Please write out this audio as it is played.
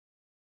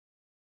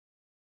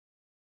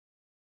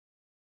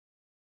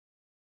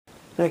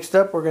Next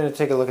up, we're going to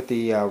take a look at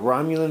the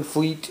Romulan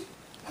fleet.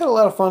 Had a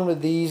lot of fun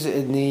with these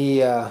in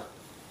the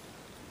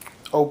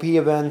OP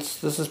events.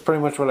 This is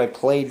pretty much what I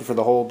played for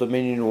the whole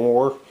Dominion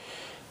War,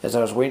 as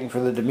I was waiting for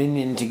the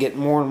Dominion to get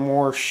more and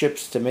more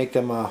ships to make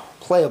them a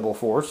playable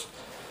force.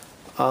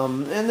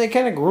 And they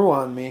kind of grew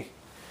on me.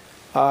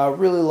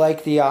 Really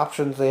like the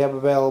options they have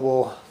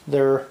available.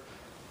 They're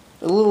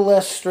a little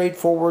less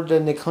straightforward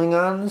than the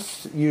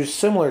Klingons. Use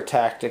similar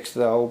tactics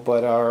though,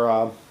 but are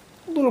a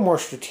little more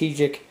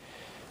strategic.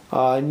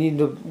 Need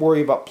to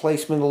worry about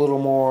placement a little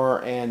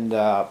more, and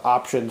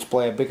options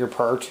play a bigger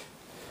part.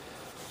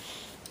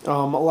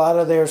 A lot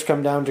of theirs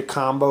come down to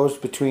combos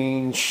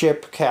between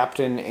ship,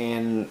 captain,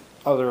 and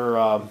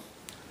other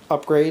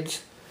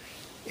upgrades.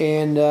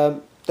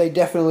 And they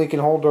definitely can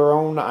hold their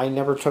own. I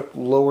never took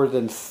lower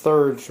than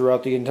third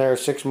throughout the entire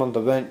 6-month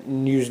event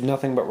and used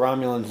nothing but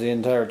Romulans the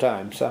entire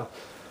time. So,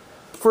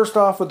 first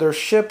off with their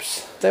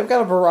ships, they've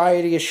got a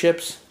variety of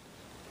ships.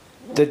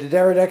 The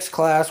Dederidex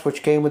class,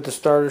 which came with the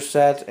starter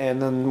set, and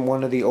then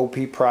one of the OP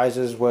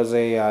prizes was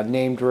a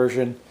named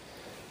version.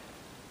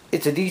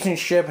 It's a decent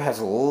ship, has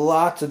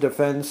lots of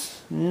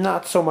defense,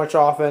 not so much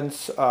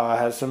offense,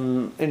 has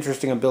some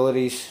interesting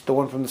abilities. The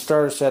one from the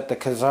starter set, the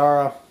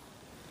Khazara,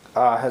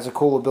 has a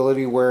cool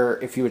ability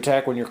where if you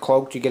attack when you're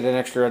cloaked, you get an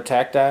extra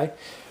attack die,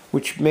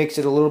 which makes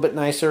it a little bit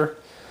nicer.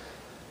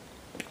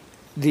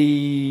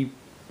 The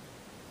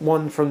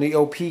one from the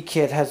OP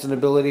kit has an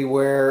ability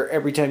where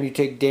every time you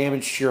take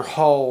damage to your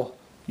hull,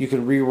 you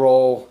can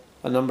re-roll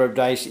a number of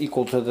dice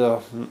equal to the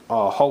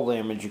hull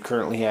damage you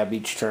currently have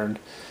each turn.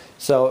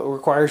 So it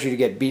requires you to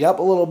get beat up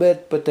a little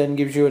bit, but then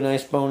gives you a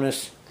nice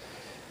bonus.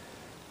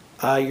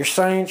 Your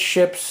science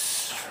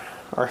ships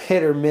are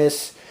hit or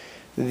miss.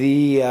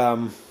 The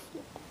I'm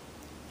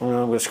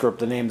going to screw up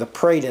the name. The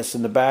Praetus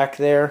in the back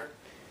there.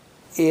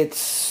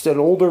 It's an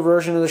older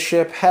version of the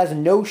ship, has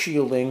no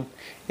shielding,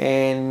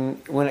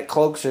 and when it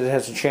cloaks it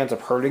has a chance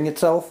of hurting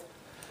itself.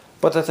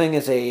 But the thing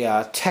is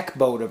a tech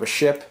boat of a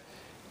ship,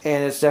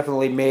 and it's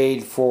definitely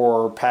made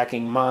for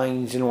packing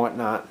mines and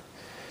whatnot.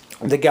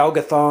 The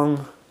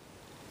Galgathong,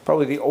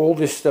 probably the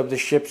oldest of the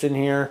ships in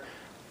here.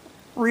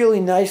 Really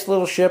nice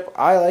little ship.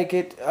 I like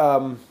it.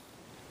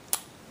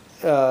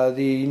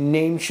 The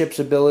named ship's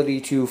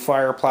ability to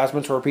fire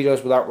plasma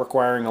torpedoes without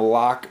requiring a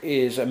lock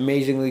is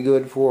amazingly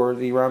good for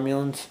the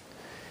Romulans.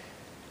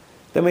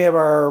 Then we have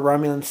our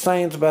Romulan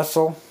science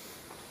vessel,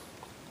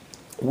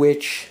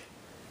 which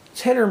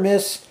is hit or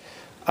miss.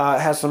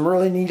 Has some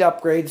really neat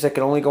upgrades that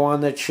can only go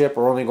on that ship,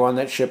 or only go on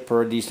that ship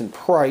for a decent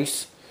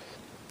price.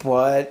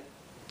 But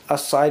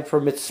aside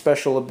from its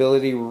special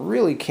ability,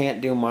 really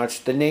can't do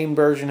much. The named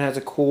version has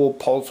a cool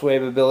pulse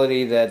wave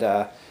ability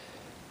that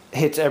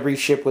hits every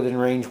ship within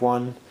range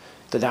 1.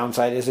 The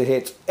downside is it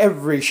hits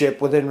every ship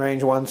within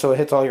range 1, so it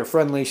hits all your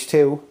friendlies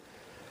too.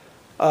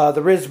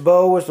 The Riz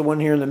Bow is the one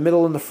here in the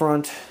middle in the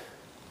front.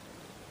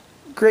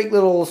 Great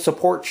little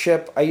support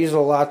ship. I use it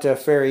a lot to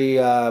ferry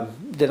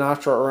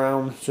Dinatra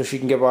around so she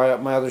can give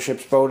my other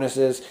ships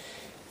bonuses.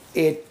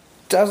 It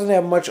doesn't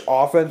have much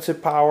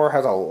offensive power,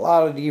 has a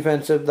lot of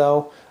defensive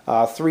though.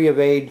 3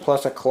 evade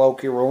plus a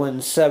cloak, you're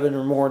rolling 7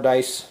 or more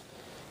dice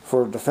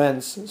for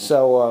defense.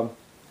 So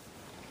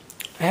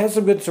it has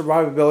some good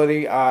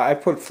survivability. I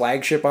put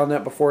flagship on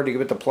that before to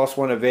give it the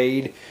 +1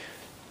 evade.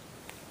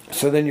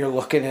 So then you're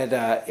looking at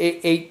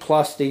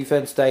 8+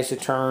 defense dice a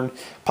turn,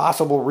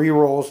 possible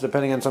rerolls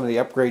depending on some of the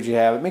upgrades you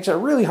have. It makes it a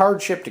really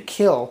hard ship to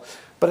kill,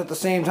 but at the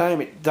same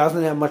time it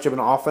doesn't have much of an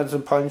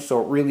offensive punch,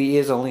 so it really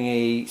is only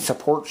a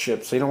support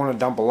ship, so you don't want to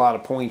dump a lot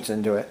of points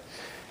into it.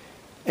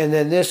 And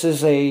then this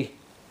is a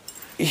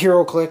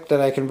hero click that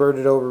I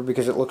converted over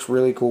because it looks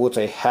really cool. It's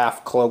a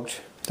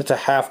half-cloaked. It's a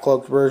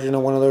half-cloaked version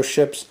of one of those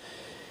ships.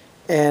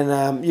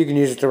 And you can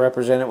use it to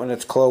represent it when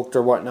it's cloaked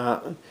or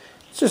whatnot.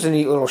 It's just a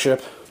neat little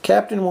ship.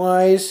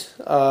 Captain-wise,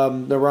 the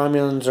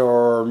Romulans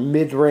are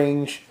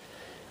mid-range.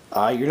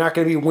 You're not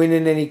going to be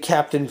winning any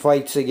captain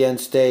fights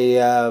against a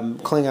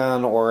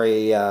Klingon or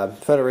a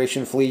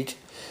Federation fleet.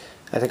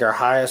 I think our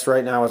highest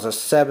right now is a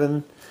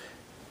 7.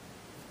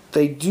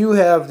 They do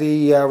have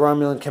the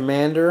Romulan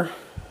commander,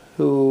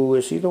 who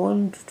is he the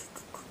one?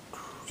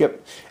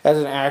 Yep. As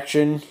an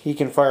action, he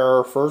can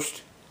fire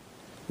first,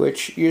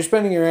 which you're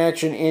spending your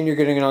action and you're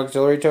getting an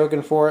auxiliary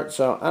token for it,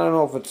 so I don't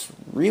know if it's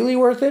really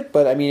worth it,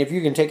 but I mean, if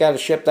you can take out a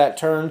ship that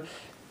turn,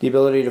 the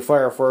ability to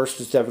fire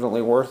first is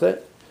definitely worth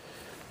it.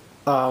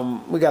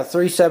 We got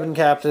 3 7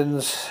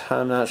 captains.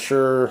 I'm not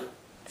sure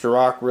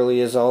Jirok really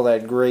is all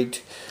that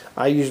great.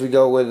 I usually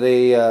go with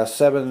a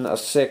 7, a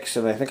 6,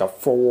 and I think a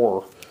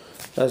 4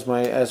 as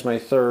my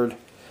third.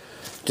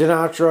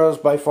 Dinatra is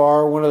by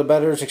far one of the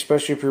betters,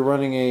 especially if you're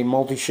running a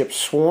multi-ship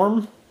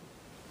swarm.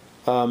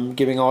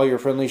 Giving all your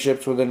friendly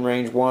ships within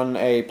range 1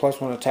 a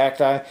 +1 attack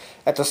die.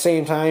 At the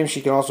same time, she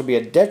can also be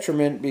a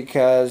detriment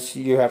because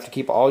you have to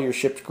keep all your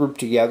ships grouped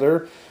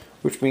together,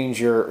 which means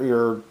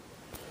you're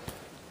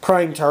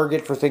prime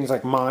target for things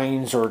like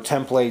mines or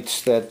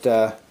templates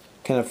that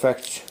can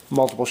affect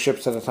multiple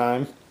ships at a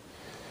time.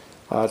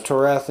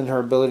 Toreth and her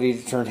ability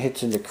to turn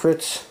hits into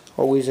crits,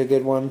 always a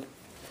good one.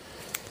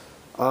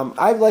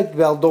 I've liked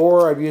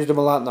Valdor. I've used him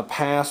a lot in the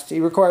past. He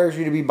requires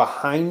you to be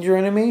behind your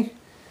enemy,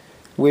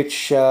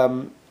 which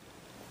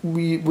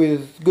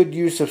with good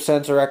use of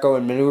sensor echo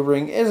and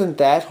maneuvering isn't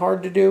that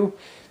hard to do.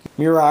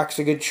 Murok's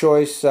a good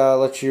choice.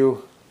 Lets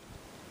you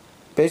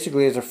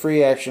basically as a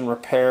free action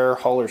repair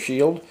hull or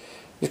shield.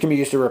 This can be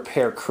used to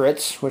repair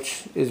crits,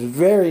 which is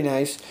very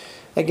nice.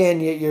 Again,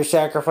 you're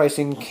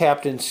sacrificing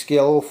captain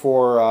skill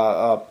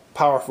for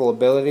powerful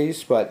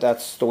abilities, but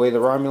that's the way the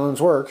Romulans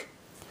work.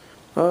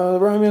 The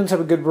Romulans have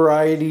a good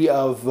variety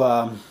of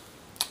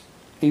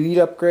elite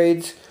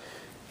upgrades.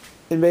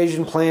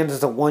 Invasion plans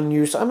is a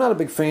one-use. I'm not a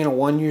big fan of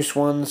one-use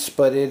ones,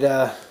 but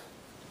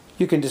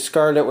you can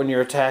discard it when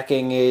you're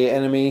attacking a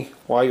enemy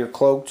while you're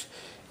cloaked,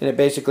 and it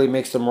basically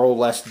makes them roll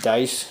less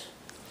dice.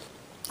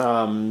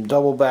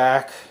 Double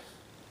back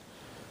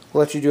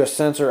lets you do a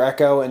sensor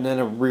echo and then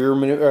a rear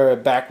maneuver, or a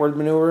backward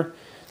maneuver.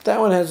 That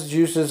one has its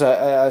uses,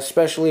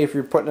 especially if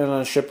you're putting it on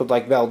a ship with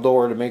like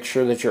Valdor to make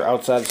sure that you're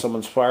outside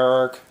someone's fire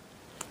arc.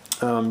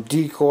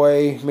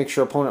 Decoy makes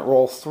your opponent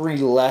roll 3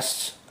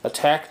 less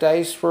attack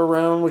dice for a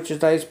round, which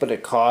is nice, but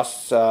it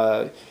costs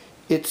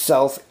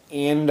itself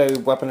and a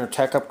weapon or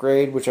tech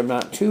upgrade, which I'm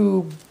not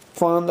too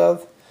fond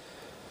of.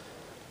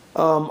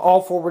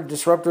 All forward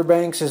disruptor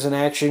banks is an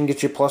action,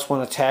 gets you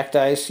 +1 attack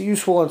dice.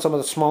 Useful on some of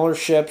the smaller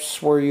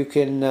ships where you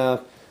can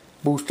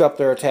boost up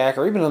their attack,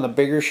 or even on the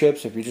bigger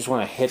ships if you just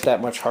want to hit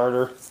that much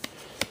harder.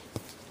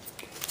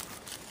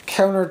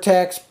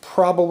 Counterattack's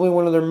probably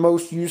one of their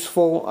most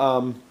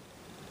useful.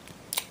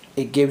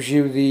 It gives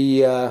you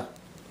the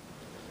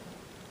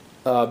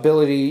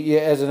ability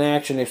as an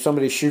action, if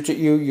somebody shoots at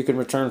you, you can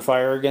return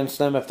fire against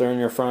them if they're in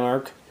your front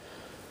arc.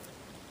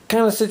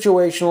 Kind of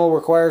situational,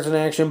 requires an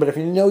action, but if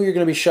you know you're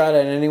going to be shot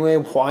at anyway,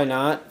 why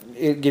not?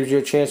 It gives you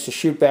a chance to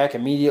shoot back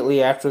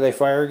immediately after they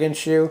fire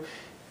against you,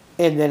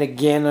 and then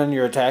again on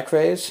your attack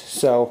phase.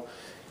 So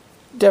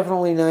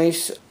definitely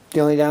nice.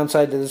 The only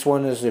downside to this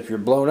one is if you're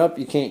blown up,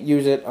 you can't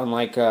use it,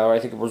 unlike I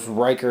think it was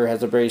Riker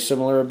has a very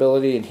similar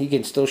ability, and he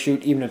can still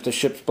shoot even if the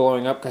ship's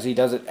blowing up because he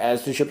does it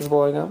as the ship is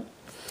blowing up.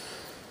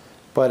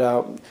 But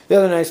the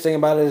other nice thing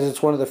about it is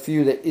it's one of the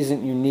few that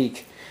isn't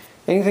unique.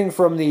 Anything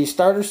from the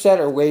starter set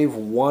or wave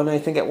 1, I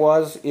think it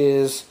was,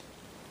 is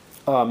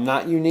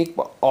not unique,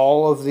 but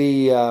all of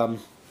the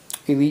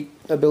elite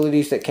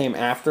abilities that came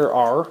after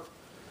are.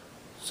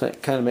 So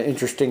kind of an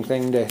interesting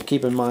thing to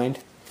keep in mind.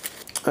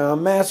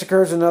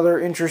 Massacre is another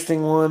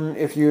interesting one.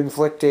 If you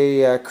inflict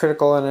a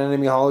critical on an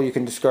enemy hull, you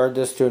can discard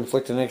this to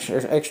inflict an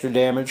extra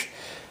damage.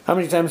 How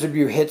many times have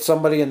you hit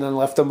somebody and then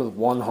left them with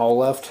 1 hull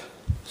left?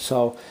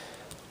 So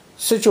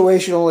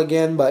situational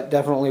again, but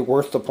definitely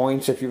worth the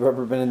points if you've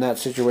ever been in that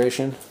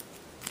situation.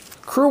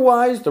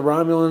 Crew-wise, the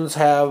Romulans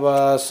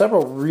have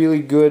several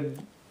really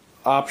good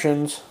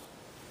options.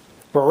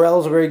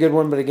 Burrell's a very good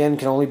one, but again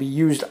can only be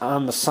used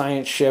on the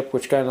science ship,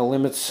 which kind of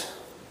limits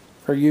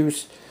her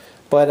use.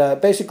 But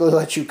basically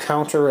lets you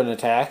counter an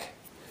attack.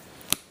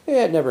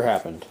 Yeah, it never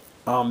happened.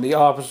 The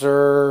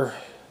officer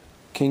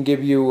can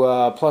give you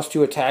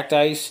 +2 attack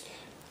dice.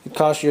 It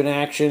costs you an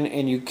action,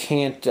 and you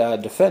can't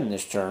defend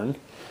this turn.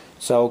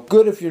 So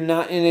good if you're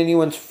not in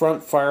anyone's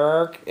front fire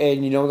arc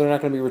and you know they're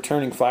not going to be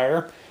returning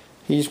fire.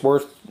 He's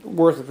worth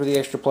it for the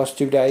extra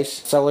 +2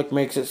 dice. Selleck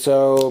makes it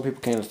so people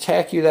can't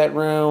attack you that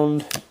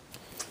round.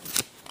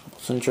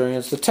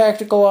 Centurion's the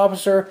tactical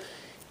officer.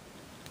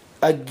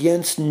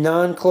 Against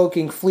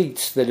non-cloaking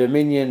fleets, the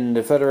Dominion,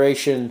 the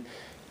Federation,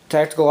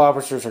 tactical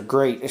officers are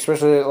great,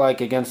 especially like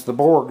against the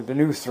Borg, the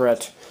new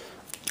threat.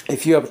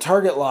 If you have a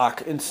target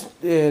lock,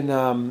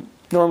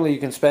 normally you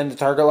can spend a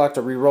target lock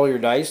to reroll your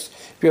dice.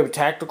 If you have a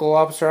tactical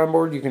officer on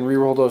board, you can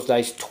reroll those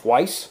dice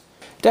twice.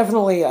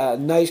 Definitely a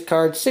nice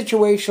card.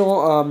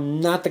 Situational,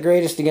 not the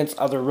greatest against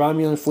other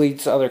Romulan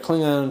fleets, other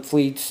Klingon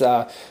fleets,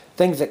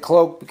 things that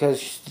cloak,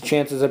 because the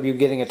chances of you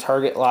getting a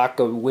target lock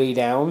go way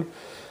down.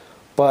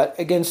 But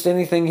against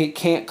anything he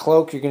can't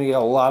cloak, you're going to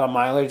get a lot of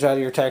mileage out of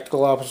your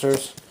tactical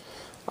officers.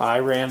 I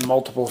ran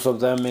multiples of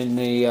them in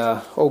the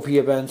OP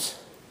events.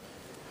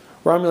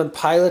 Romulan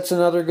Pilot's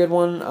another good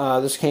one.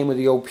 This came with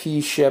the OP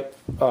ship,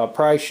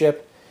 prize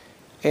ship,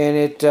 and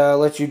it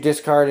lets you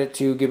discard it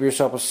to give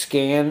yourself a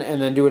scan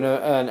and then do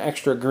an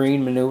extra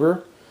green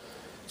maneuver.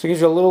 So it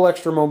gives you a little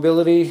extra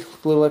mobility,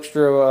 a little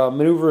extra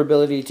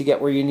maneuverability to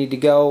get where you need to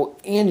go,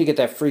 and you get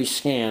that free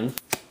scan.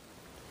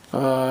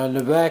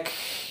 Nevek,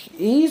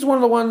 he's one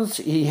of the ones,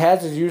 he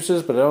has his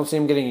uses, but I don't see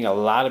him getting a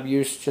lot of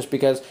use just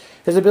because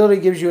his ability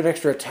gives you an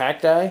extra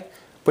attack die,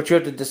 but you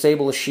have to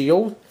disable a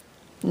shield.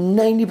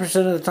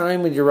 90% of the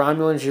time with your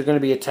Romulans, you're going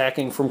to be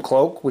attacking from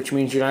cloak, which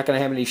means you're not going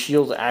to have any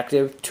shields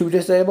active to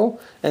disable.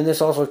 And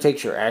this also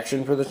takes your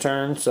action for the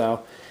turn,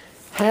 so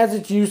has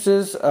its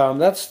uses.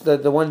 That's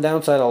the one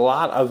downside. A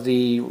lot of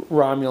the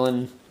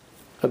Romulan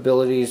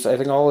abilities, I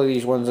think all of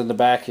these ones in the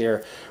back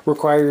here,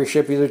 require your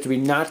ship either to be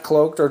not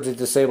cloaked or to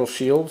disable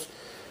shields,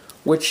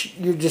 which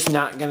you're just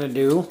not going to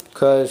do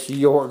because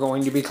you're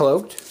going to be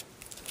cloaked.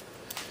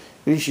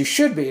 At least you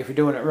should be if you're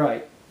doing it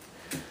right.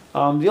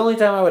 The only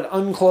time I would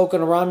uncloak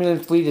on a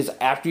Romulan fleet is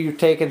after you've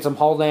taken some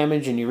hull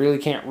damage and you really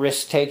can't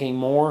risk taking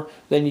more.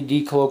 Then you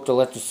decloak to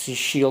let the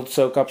shield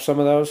soak up some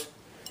of those.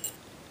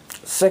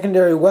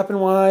 Secondary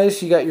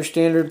weapon-wise, you got your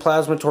standard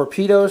plasma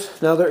torpedoes.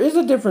 Now there is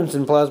a difference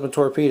in plasma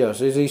torpedoes.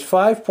 There's these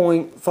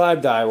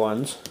 5.5 die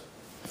ones.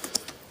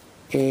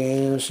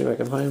 And let's see if I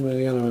can find one of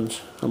the other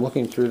ones. I'm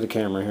looking through the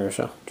camera here,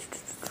 so.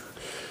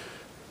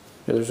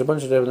 Yeah, there's a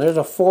bunch of different. There's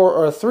a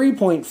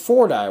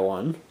 3.4 die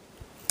one.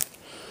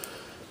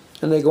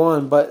 And they go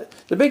on, but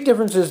the big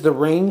difference is the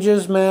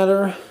ranges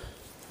matter.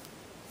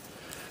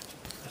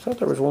 I thought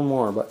there was one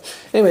more, but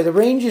anyway, the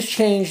ranges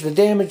change, the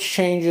damage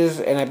changes,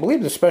 and I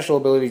believe the special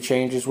ability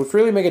changes, which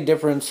really make a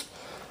difference,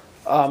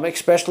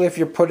 especially if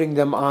you're putting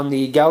them on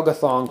the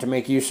Galgathong to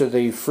make use of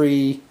the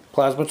free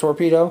plasma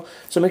torpedo.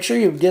 So make sure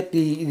you get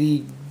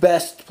the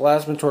best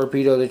plasma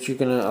torpedo that you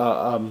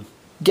can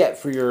get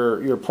for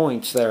your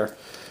points there,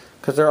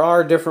 because there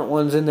are different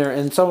ones in there,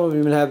 and some of them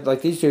even have,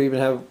 like these two, even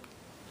have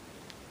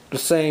the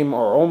same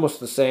or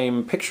almost the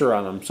same picture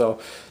on them. So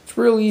it's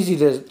real easy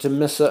to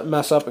mess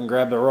up and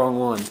grab the wrong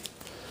one.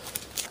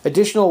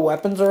 Additional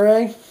weapons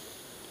array.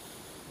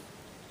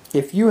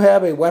 If you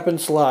have a weapon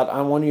slot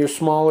on one of your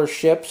smaller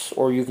ships,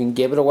 or you can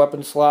give it a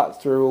weapon slot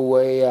through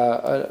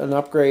an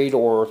upgrade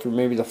or through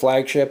maybe the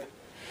flagship.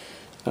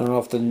 I don't know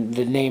if the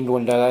named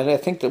one does. I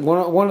think that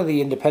one of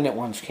the independent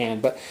ones can.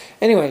 But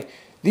anyway,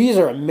 these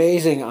are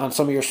amazing on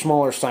some of your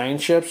smaller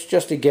science ships,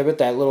 just to give it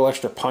that little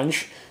extra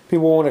punch.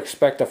 People won't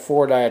expect a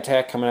 4-die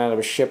attack coming out of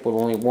a ship with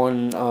only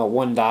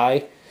one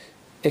die,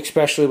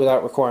 especially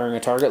without requiring a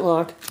target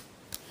lock.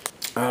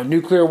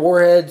 Nuclear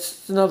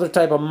warheads, another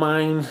type of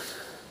mine,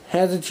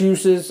 has its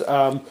uses.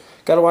 Got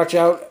to watch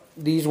out.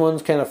 These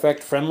ones can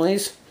affect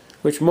friendlies,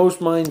 which most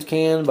mines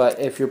can, but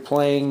if you're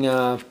playing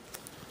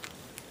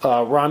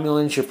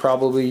Romulans, you're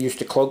probably used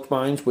to cloaked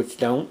mines, which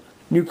don't.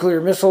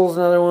 Nuclear missiles,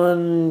 another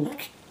one,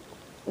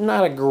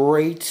 not a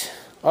great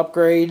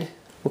upgrade.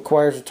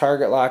 Requires a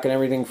target lock and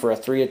everything for a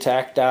 3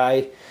 attack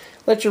die.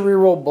 Let you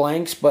reroll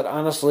blanks, but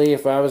honestly,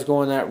 if I was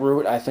going that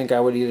route, I think I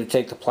would either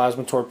take the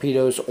plasma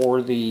torpedoes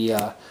or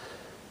the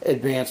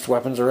advanced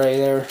weapons array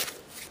there.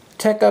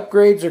 Tech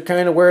upgrades are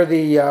kind of where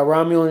the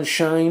Romulans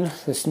shine.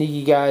 The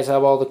sneaky guys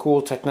have all the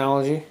cool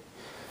technology.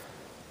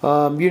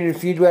 Unit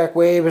feedback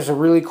wave is a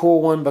really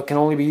cool one, but can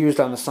only be used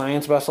on the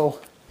science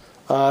vessel.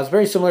 It's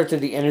very similar to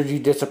the energy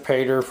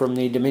dissipator from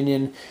the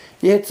Dominion.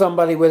 You hit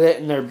somebody with it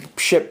and their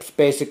ships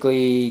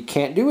basically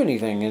can't do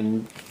anything.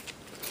 And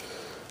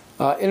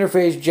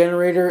interface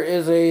generator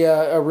is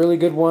a really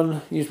good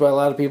one, used by a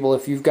lot of people.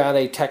 If you've got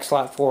a tech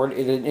slot for it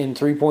in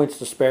 3 points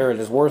to spare, it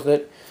is worth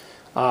it.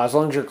 As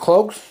long as you're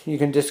cloaked, you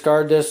can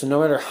discard this, and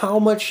no matter how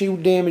much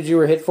damage you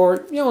were hit for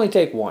it, you only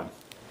take 1.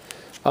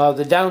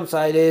 The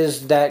downside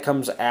is that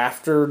comes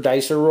after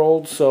dice are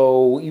rolled,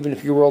 so even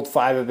if you rolled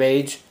 5 of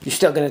age, you're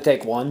still going to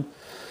take 1.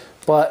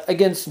 But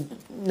against,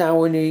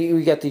 now when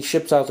we got these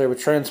ships out there with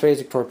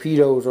transphasic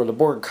torpedoes or the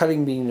Borg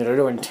cutting beam that are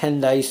doing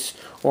 10 dice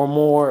or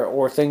more,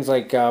 or things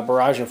like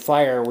Barrage of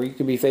Fire where you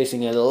can be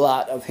facing a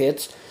lot of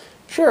hits,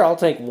 sure, I'll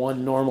take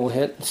 1 normal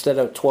hit instead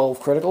of 12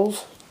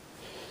 criticals.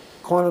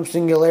 Quantum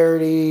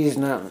singularities,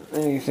 not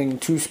anything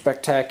too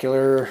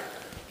spectacular.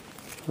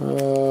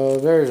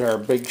 There's our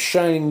big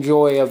shining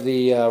joy of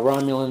the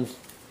Romulan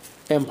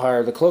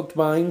Empire, the cloaked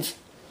mines.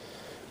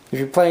 If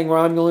you're playing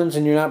Romulans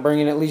and you're not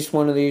bringing at least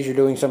one of these, you're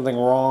doing something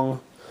wrong.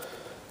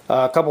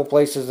 A couple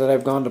places that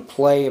I've gone to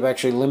play have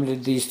actually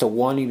limited these to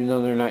 1, even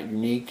though they're not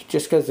unique,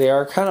 just because they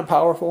are kind of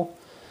powerful.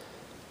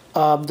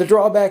 The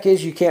drawback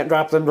is you can't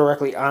drop them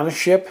directly on a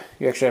ship.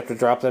 You actually have to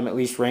drop them at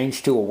least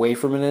range 2 away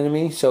from an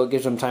enemy, so it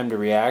gives them time to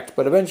react.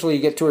 But eventually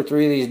you get 2 or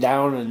 3 of these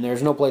down and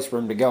there's no place for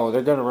them to go.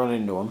 They're going to run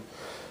into them.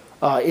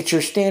 It's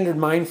your standard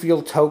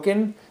minefield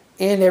token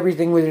and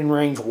everything within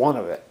range 1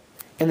 of it.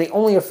 And they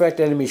only affect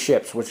enemy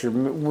ships, which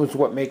was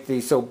what make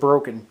these so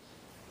broken.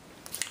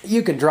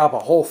 You can drop a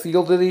whole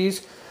field of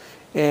these,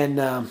 and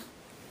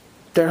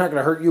they're not going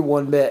to hurt you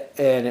one bit,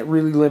 and it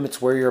really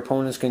limits where your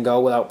opponents can go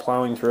without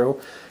plowing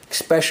through,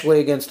 especially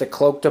against a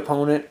cloaked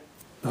opponent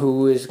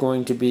who is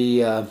going to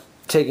be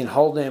taking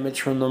hull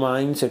damage from the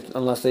mines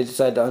unless they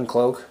decide to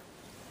uncloak.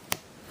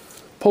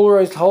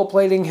 Polarized hull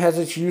plating has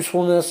its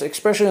usefulness,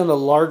 especially on the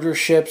larger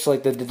ships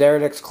like the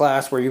Daredix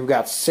class where you've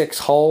got 6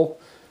 hull.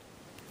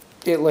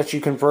 It lets you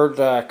convert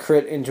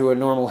crit into a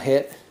normal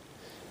hit,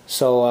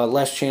 so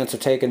less chance of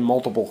taking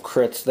multiple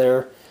crits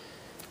there.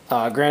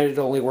 Granted, it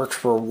only works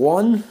for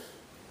 1.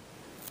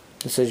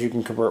 It says you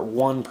can convert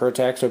 1 per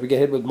attack, so if you get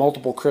hit with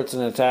multiple crits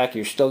in an attack,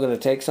 you're still going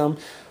to take some,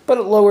 but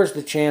it lowers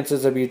the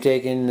chances of you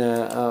taking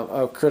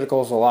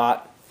criticals a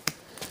lot.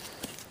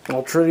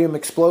 Ultrinium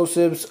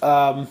explosives.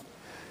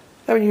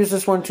 Haven't used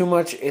this one too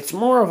much. It's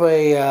more of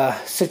a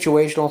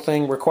situational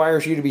thing.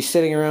 Requires you to be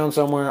sitting around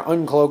somewhere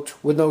uncloaked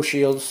with no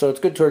shields, so it's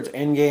good towards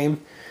endgame.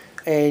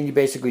 And you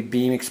basically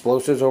beam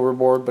explosives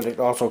overboard, but it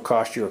also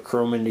costs you a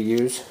crewman to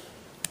use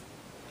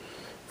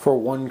for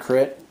 1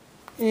 crit.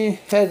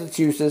 Has its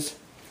uses.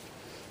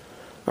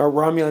 Our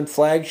Romulan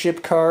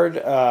flagship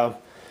card.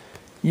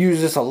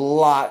 Used this a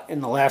lot in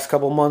the last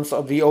couple months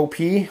of the OP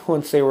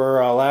once they were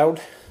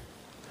allowed.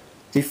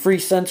 The free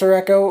sensor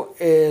echo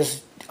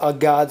is a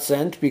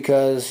godsend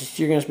because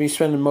you're going to be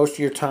spending most of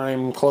your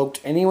time cloaked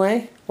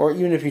anyway, or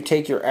even if you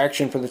take your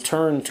action for the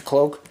turn to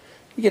cloak,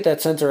 you get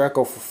that sensor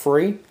echo for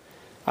free.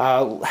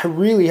 It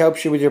really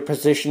helps you with your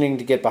positioning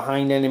to get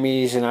behind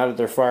enemies and out of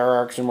their fire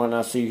arcs and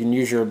whatnot, so you can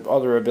use your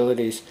other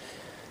abilities.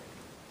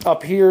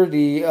 Up here,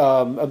 the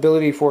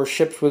ability for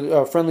ships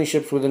with friendly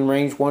ships within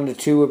range 1 to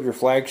 2 of your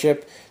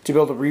flagship to be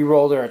able to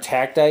re-roll their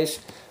attack dice.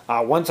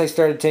 Once I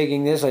started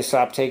taking this, I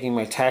stopped taking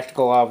my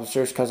tactical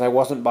officers because I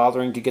wasn't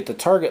bothering to get the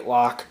target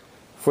lock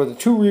for the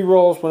 2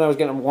 re-rolls when I was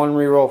getting 1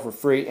 re-roll for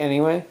free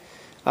anyway.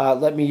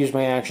 Let me use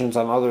my actions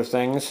on other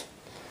things.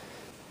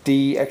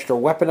 The extra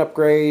weapon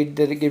upgrade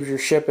that it gives your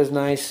ship is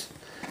nice,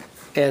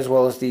 as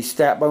well as the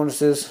stat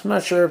bonuses. I'm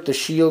not sure if the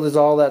shield is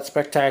all that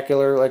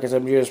spectacular. Like I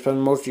said, you're going to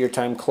spend most of your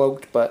time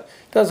cloaked, but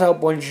it does help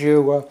once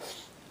you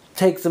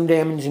take some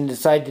damage and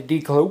decide to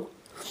decloak.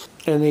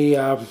 And the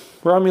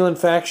Romulan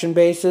faction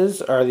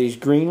bases are these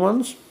green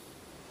ones.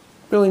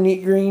 Really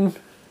neat green.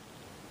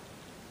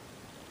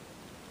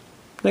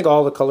 I think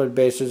all the colored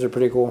bases are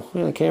pretty cool.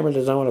 Yeah, the camera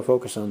does not want to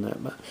focus on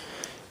that, but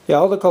yeah,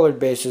 all the colored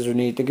bases are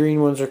neat. The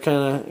green ones are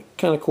kind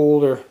of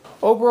cool.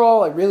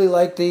 Overall, I really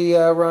like the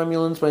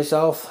Romulans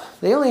myself.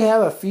 They only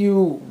have a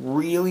few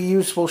really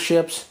useful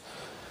ships.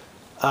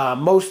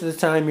 Most of the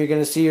time, you're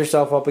going to see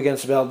yourself up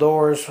against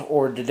Veldors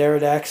or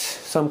Dideridex,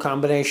 some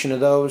combination of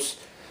those,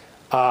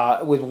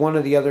 with one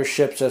of the other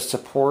ships as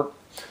support.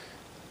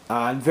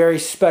 In very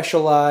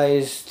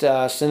specialized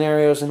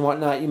scenarios and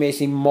whatnot, you may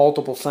see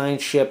multiple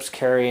science ships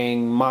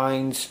carrying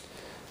mines.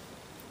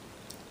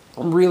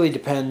 Really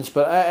depends,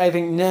 but I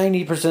think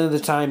 90% of the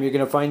time you're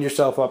going to find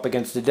yourself up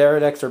against the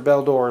Dideridex or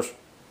Veldors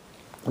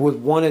with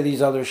one of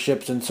these other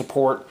ships in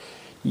support.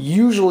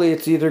 Usually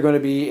it's either going to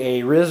be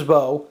a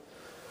Rizbo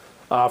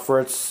for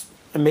its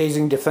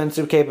amazing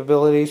defensive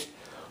capabilities,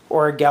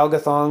 or a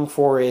Galgathong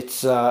for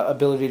its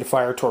ability to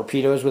fire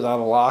torpedoes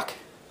without a lock.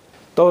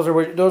 Those are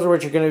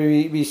what you're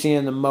going to be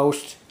seeing the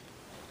most.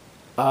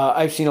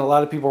 I've seen a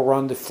lot of people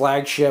run the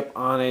flagship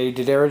on a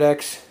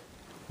Dideridex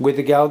with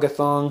the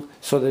Galgathong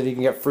so that he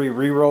can get free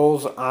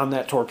rerolls on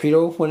that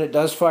torpedo when it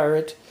does fire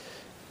it.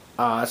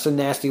 It's a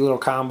nasty little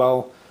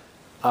combo.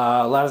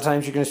 A lot of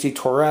times you're going to see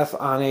Toreth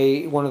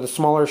on one of the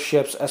smaller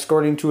ships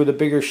escorting 2 of the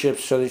bigger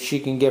ships so that she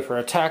can give her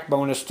attack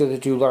bonus to the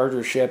 2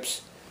 larger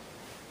ships.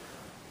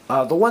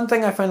 The one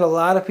thing I find a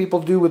lot of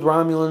people do with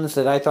Romulans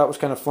that I thought was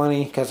kind of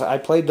funny, because I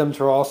played them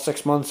through all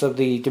 6 months of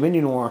the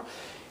Dominion War,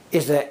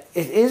 is that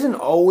it isn't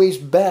always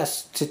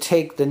best to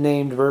take the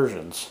named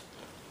versions.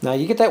 Now,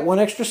 you get that 1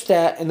 extra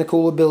stat and the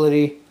cool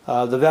ability.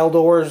 The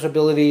Veldor's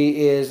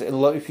ability is,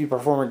 if you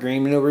perform a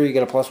green maneuver, you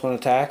get a +1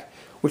 attack,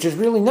 which is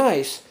really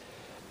nice.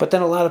 But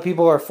then a lot of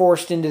people are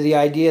forced into the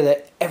idea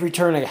that every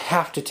turn I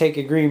have to take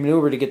a green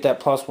maneuver to get that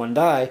 +1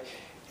 die,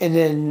 and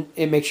then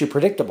it makes you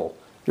predictable.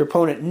 Your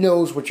opponent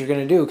knows what you're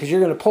going to do, because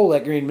you're going to pull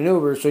that green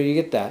maneuver, so you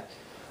get that.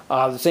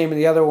 The same with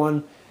the other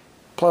one.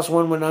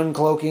 +1 when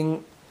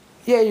uncloaking.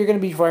 Yeah, you're going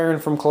to be firing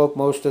from cloak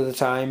most of the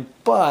time,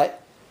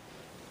 but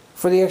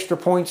for the extra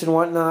points and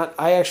whatnot,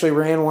 I actually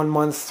ran 1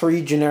 month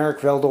 3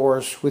 generic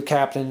Veldors with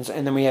captains,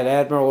 and then we had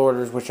Admiral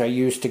orders, which I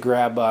used to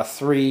grab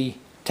 3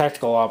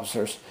 tactical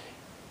officers.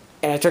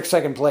 And I took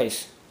 2nd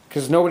place,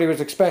 because nobody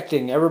was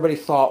expecting. Everybody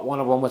thought one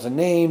of them was a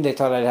name. They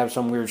thought I'd have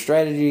some weird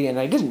strategy, and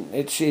I didn't.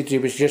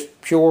 It was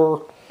just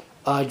pure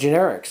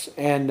generics,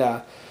 and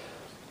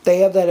they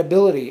have that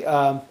ability.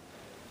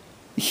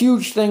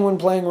 Huge thing when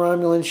playing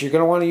Romulans, you're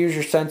going to want to use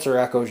your sensor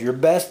echoes. Your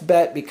best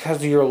bet, because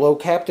of your low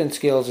captain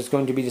skills, is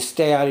going to be to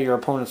stay out of your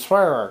opponent's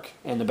fire arc.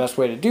 And the best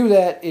way to do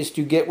that is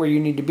to get where you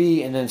need to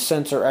be and then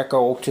sensor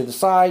echo to the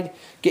side.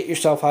 Get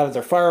yourself out of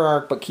their fire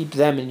arc, but keep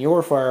them in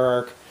your fire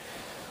arc.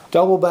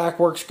 Double back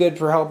works good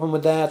for helping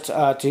with that,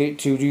 to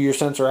do your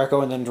sensor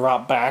echo and then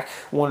drop back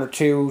 1 or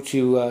 2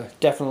 to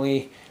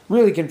definitely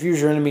really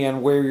confuse your enemy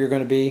on where you're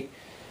going to be.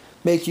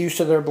 Make use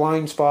of their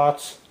blind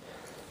spots.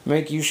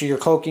 Make use of your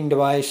cloaking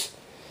device.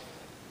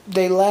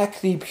 They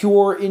lack the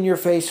pure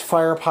in-your-face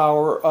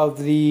firepower of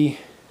the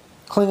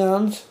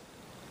Klingons,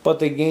 but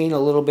they gain a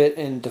little bit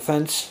in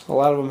defense. A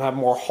lot of them have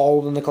more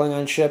hull than the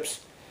Klingon ships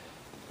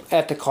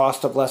at the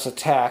cost of less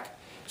attack.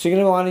 So you're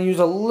going to want to use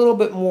a little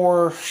bit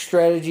more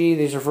strategy.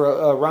 These are for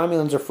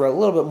Romulans are for a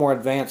little bit more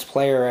advanced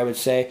player, I would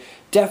say.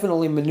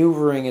 Definitely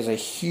maneuvering is a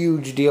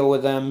huge deal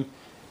with them.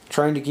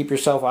 Trying to keep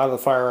yourself out of the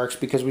fire arcs,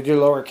 because with your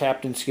lower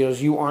captain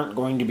skills, you aren't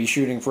going to be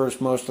shooting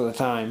first most of the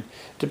time,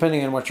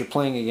 depending on what you're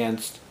playing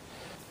against.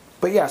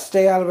 But yeah,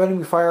 stay out of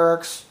enemy fire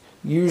arcs.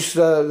 Use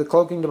the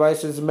cloaking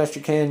devices as best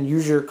you can.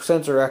 Use your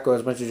sensor echo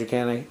as much as you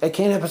can. I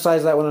can't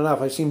emphasize that one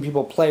enough. I've seen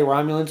people play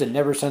Romulans and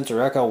never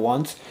sensor echo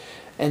once,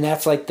 and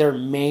that's like their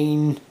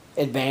main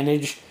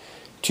advantage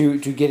to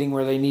getting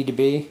where they need to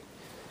be.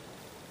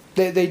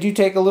 They do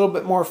take a little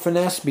bit more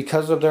finesse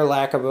because of their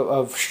lack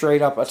of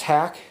straight up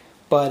attack,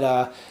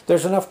 but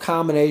there's enough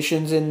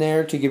combinations in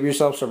there to give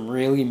yourself some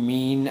really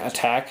mean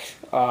attack.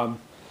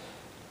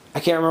 I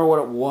can't remember what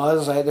it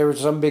was. There was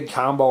some big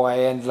combo I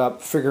ended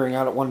up figuring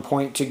out at one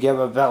point to give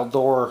a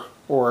Valdor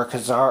or a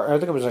Kazara. I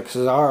think it was a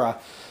Kazara,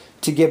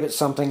 to give it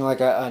something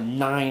like a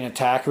 9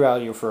 attack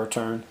value for a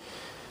turn.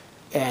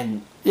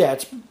 And yeah,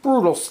 it's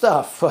brutal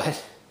stuff,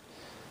 but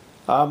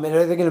and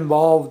I think it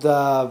involved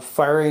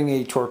firing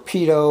a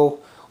torpedo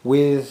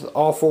with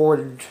all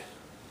forward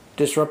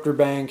disruptor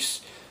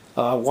banks,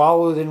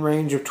 while within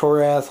range of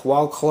Torath,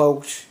 while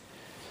cloaked.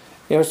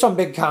 You know, some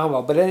big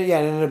combo, but yeah,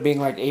 it ended up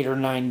being like 8 or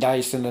 9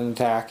 dice in an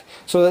attack.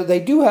 So they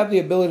do have the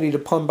ability to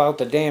pump out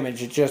the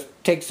damage. It just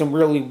takes some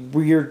really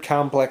weird,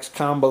 complex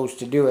combos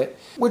to do it,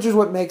 which is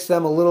what makes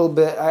them a little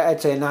bit,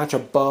 I'd say, a notch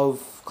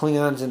above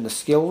Klingons in the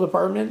skill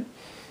department.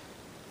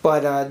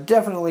 But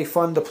definitely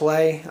fun to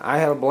play. I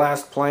had a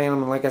blast playing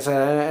them, and like I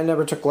said, I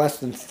never took less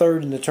than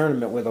 3rd in the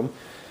tournament with them.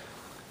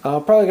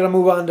 Probably going to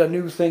move on to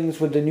new things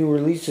with the new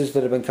releases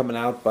that have been coming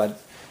out,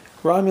 but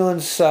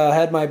Romulans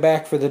had my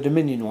back for the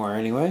Dominion War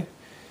anyway.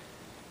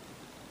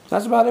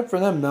 That's about it for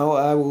them, though.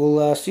 I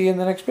will see you in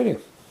the next video.